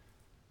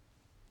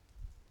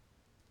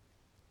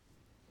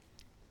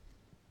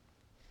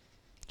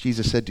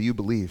 Jesus said, "Do you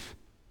believe?"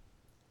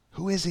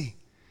 Who is he?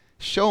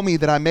 Show me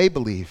that I may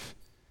believe.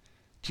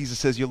 Jesus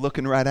says, you're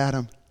looking right at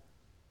him.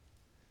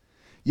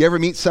 You ever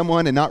meet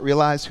someone and not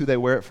realize who they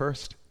were at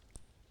first?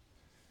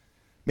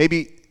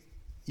 Maybe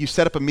you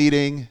set up a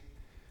meeting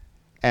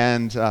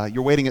and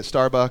you're waiting at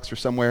Starbucks or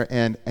somewhere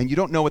and you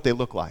don't know what they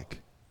look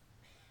like.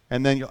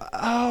 And then you're,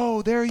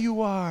 oh, there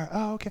you are.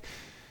 Oh, okay.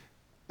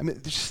 I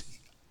mean, just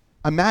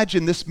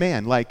imagine this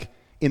man, like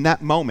in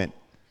that moment,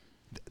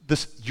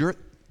 you're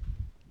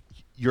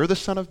the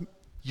son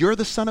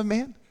of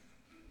man?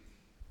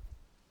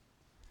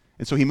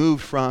 And so he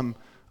moved from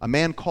a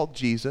man called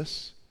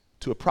Jesus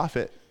to a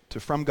prophet to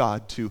from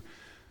God to,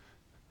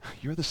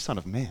 you're the Son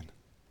of Man.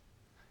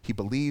 He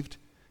believed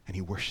and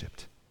he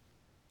worshiped.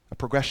 A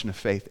progression of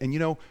faith.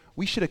 And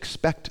we should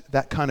expect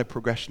that kind of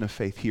progression of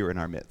faith here in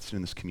our midst,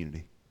 in this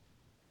community.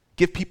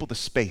 Give people the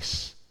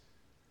space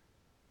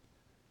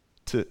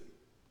to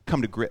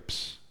come to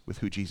grips with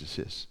who Jesus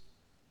is.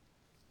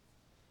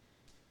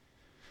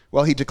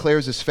 Well, he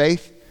declares his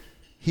faith.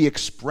 He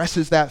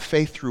expresses that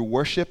faith through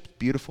worship.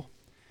 Beautiful.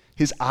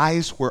 His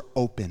eyes were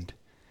opened.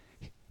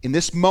 In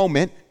this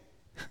moment,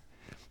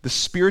 the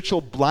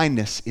spiritual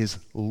blindness is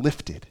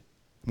lifted.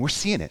 We're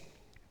seeing it.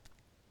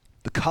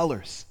 The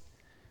colors,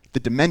 the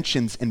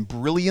dimensions and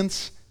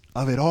brilliance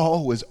of it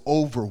all was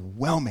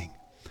overwhelming.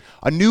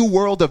 A new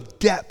world of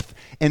depth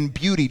and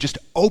beauty just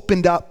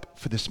opened up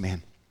for this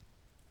man.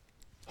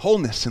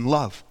 Wholeness and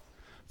love,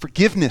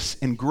 forgiveness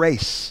and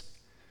grace,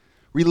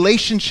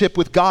 relationship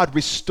with God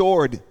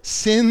restored,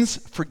 sins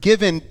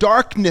forgiven,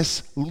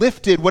 darkness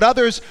lifted. What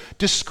others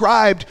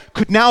described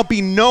could now be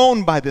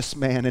known by this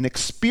man and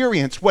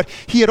experienced. What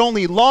he had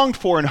only longed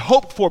for and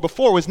hoped for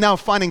before was now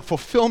finding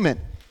fulfillment.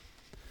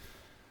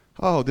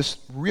 Oh, this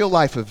real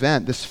life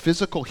event, this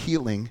physical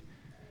healing,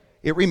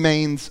 it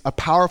remains a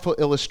powerful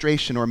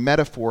illustration or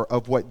metaphor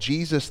of what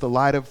Jesus, the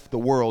light of the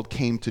world,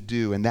 came to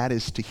do, and that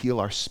is to heal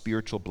our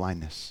spiritual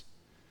blindness.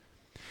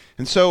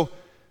 And so,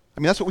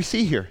 that's what we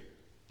see here.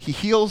 He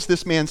heals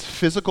this man's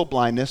physical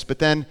blindness, but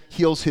then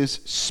heals his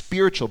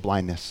spiritual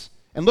blindness.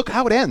 And look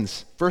how it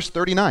ends, verse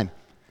 39.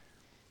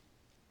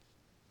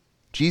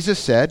 Jesus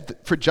said,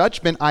 "For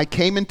judgment I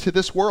came into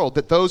this world,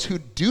 that those who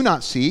do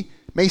not see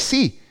may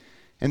see,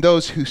 and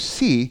those who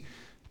see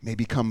may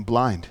become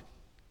blind."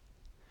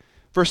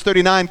 Verse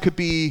 39 could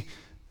be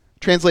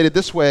translated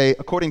this way,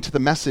 according to the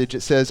Message.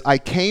 It says, "I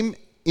came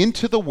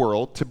into the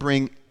world to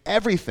bring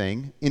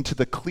everything into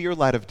the clear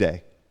light of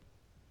day."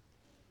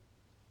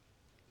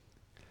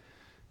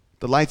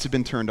 The lights have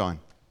been turned on.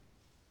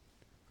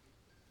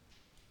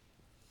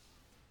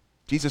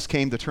 Jesus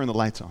came to turn the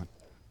lights on.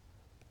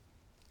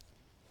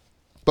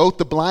 Both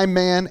the blind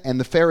man and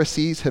the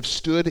Pharisees have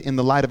stood in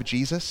the light of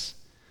Jesus.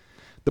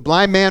 The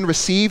blind man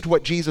received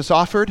what Jesus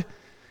offered.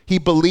 He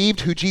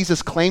believed who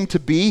Jesus claimed to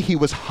be. He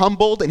was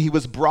humbled and he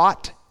was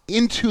brought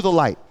into the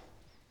light.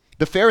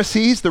 The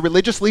Pharisees, the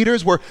religious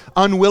leaders, were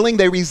unwilling.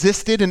 They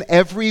resisted in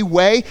every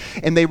way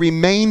and they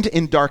remained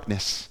in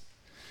darkness.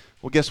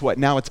 Well, guess what?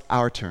 Now it's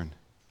our turn.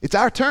 It's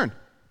our turn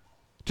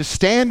to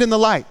stand in the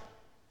light,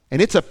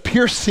 and it's a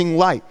piercing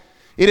light.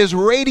 It is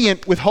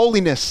radiant with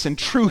holiness and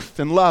truth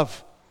and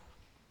love.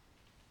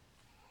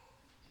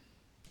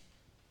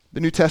 The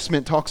New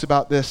Testament talks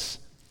about this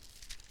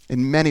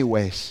in many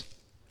ways.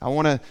 I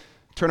want to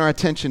turn our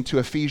attention to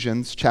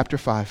Ephesians chapter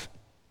 5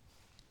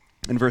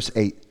 and verse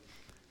 8.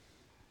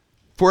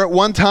 "For at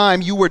one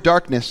time you were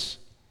darkness,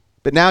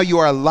 but now you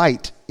are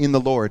light in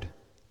the Lord.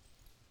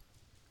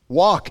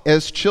 Walk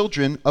as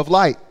children of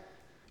light.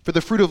 For the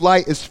fruit of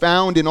light is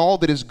found in all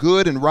that is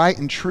good and right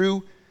and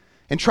true,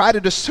 and try to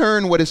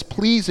discern what is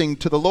pleasing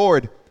to the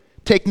Lord.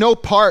 Take no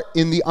part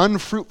in the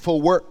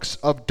unfruitful works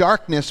of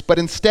darkness, but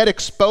instead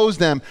expose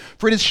them,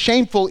 for it is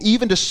shameful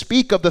even to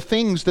speak of the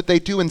things that they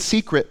do in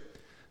secret.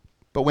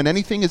 But when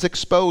anything is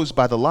exposed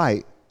by the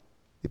light,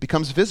 it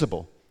becomes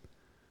visible.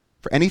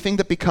 For anything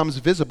that becomes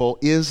visible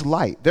is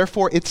light.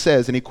 Therefore it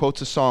says," and he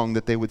quotes a song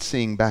that they would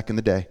sing back in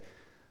the day,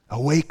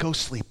 "Awake, O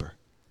sleeper,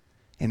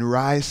 and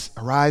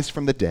arise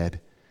from the dead,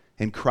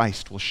 and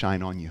Christ will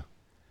shine on you."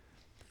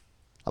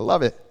 I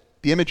love it,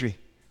 the imagery.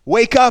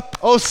 Wake up,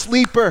 O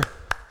sleeper,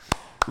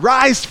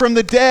 rise from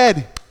the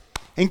dead,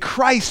 and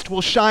Christ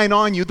will shine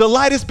on you. The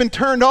light has been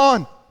turned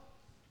on.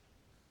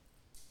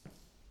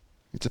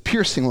 It's a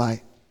piercing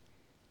light.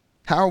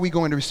 How are we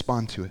going to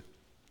respond to it?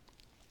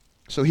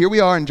 So here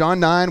we are in John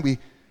 9. We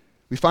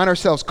find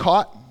ourselves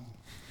caught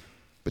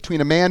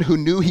between a man who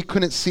knew he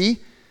couldn't see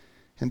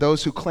and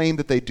those who claim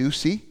that they do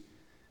see.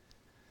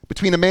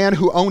 Between a man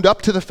who owned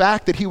up to the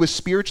fact that he was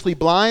spiritually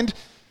blind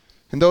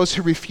and those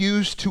who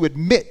refuse to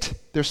admit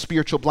their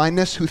spiritual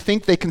blindness, who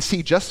think they can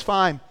see just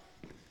fine.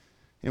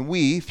 And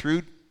we,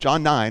 through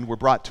John 9, were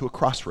brought to a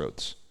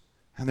crossroads,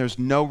 and there's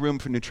no room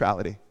for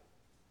neutrality.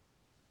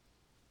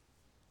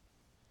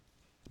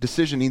 A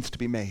decision needs to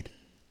be made.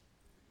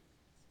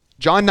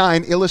 John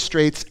 9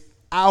 illustrates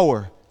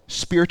our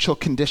spiritual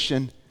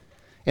condition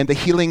and the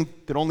healing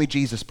that only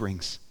Jesus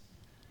brings.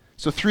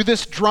 So through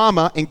this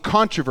drama and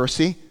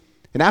controversy,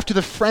 and after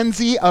the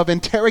frenzy of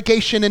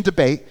interrogation and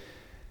debate,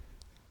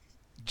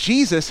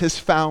 Jesus has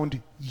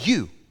found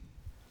you.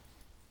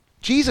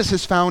 Jesus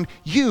has found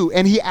you,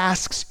 and he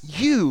asks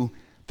you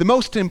the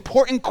most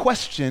important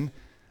question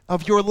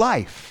of your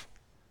life.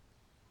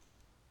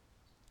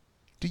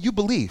 Do you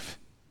believe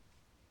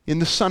in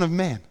the Son of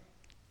Man?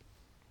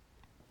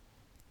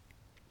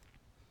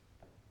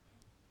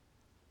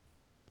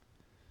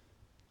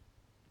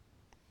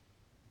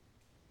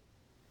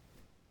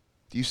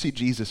 Do you see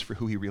Jesus for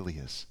who he really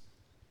is?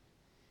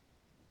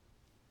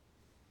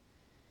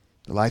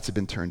 The lights have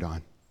been turned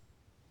on.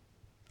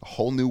 A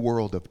whole new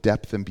world of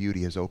depth and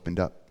beauty is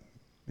opened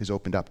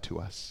up to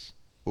us.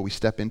 Will we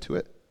step into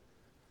it?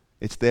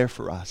 It's there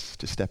for us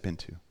to step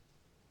into.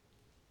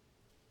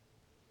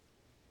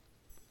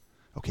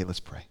 Okay,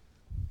 let's pray.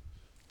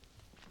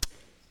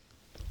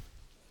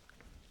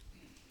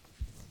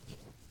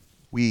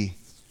 We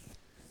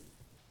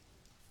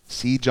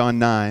see John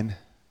 9.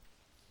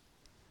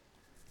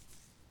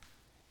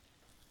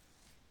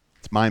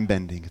 It's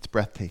mind-bending. It's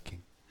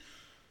breathtaking.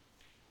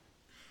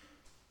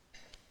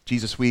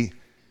 Jesus, we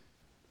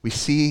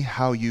see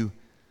how you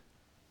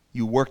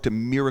worked a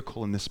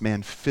miracle in this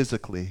man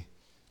physically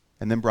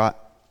and then brought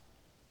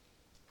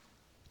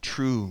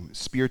true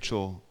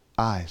spiritual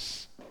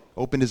eyes,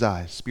 opened his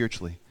eyes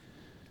spiritually.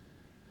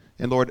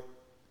 And Lord,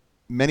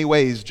 many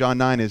ways John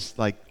 9 is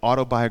like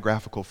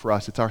autobiographical for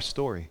us. It's our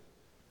story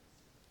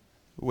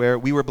where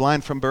we were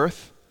blind from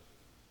birth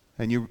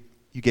and you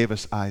gave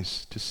us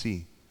eyes to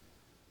see.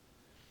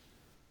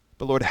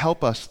 But Lord,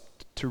 help us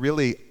to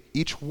really,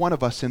 each one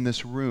of us in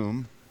this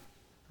room,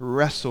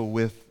 wrestle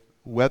with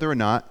whether or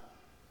not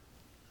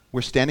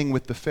we're standing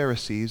with the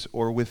Pharisees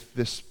or with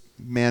this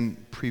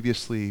man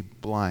previously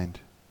blind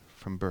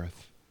from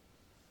birth.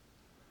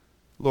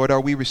 Lord,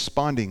 are we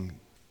responding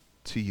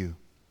to you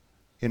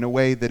in a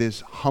way that is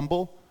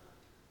humble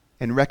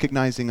and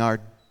recognizing our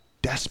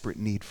desperate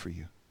need for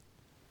you?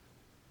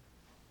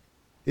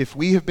 If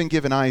we have been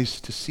given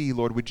eyes to see,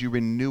 Lord, would you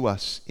renew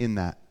us in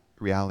that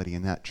reality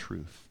and that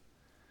truth?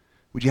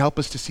 Would you help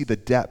us to see the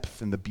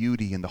depth and the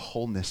beauty and the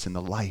wholeness and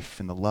the life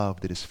and the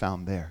love that is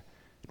found there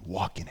and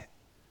walk in it?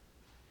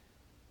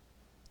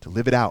 To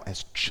live it out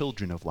as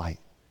children of light.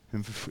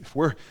 And if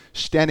we're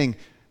standing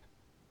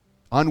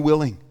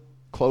unwilling,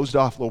 closed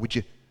off, Lord, would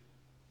you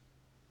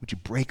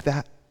break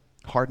that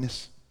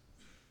hardness?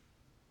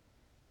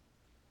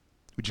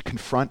 Would you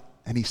confront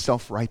any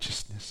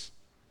self-righteousness?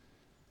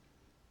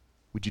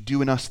 Would you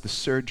do in us the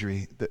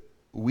surgery that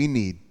we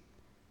need,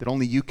 that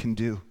only you can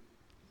do?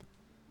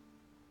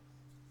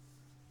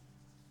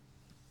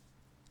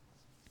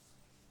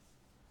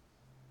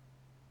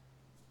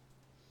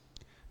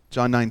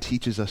 John 9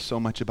 teaches us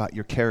so much about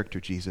your character,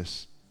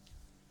 Jesus.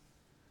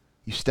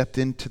 You stepped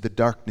into the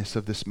darkness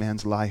of this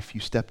man's life. You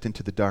stepped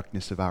into the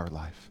darkness of our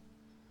life.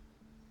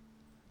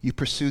 You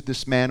pursued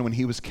this man when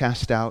he was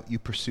cast out. You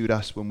pursued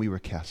us when we were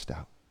cast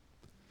out.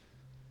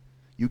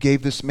 You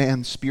gave this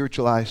man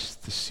spiritual eyes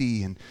to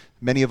see, and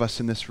many of us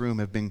in this room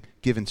have been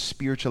given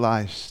spiritual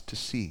eyes to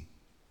see.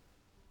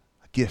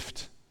 A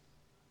gift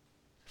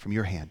from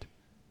your hand.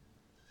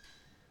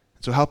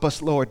 And so help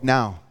us, Lord,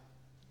 now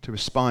to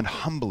respond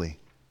humbly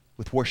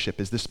with worship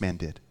as this man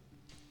did.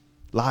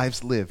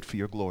 Lives lived for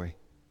your glory.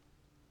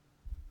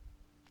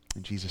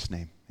 In Jesus'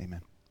 name, amen.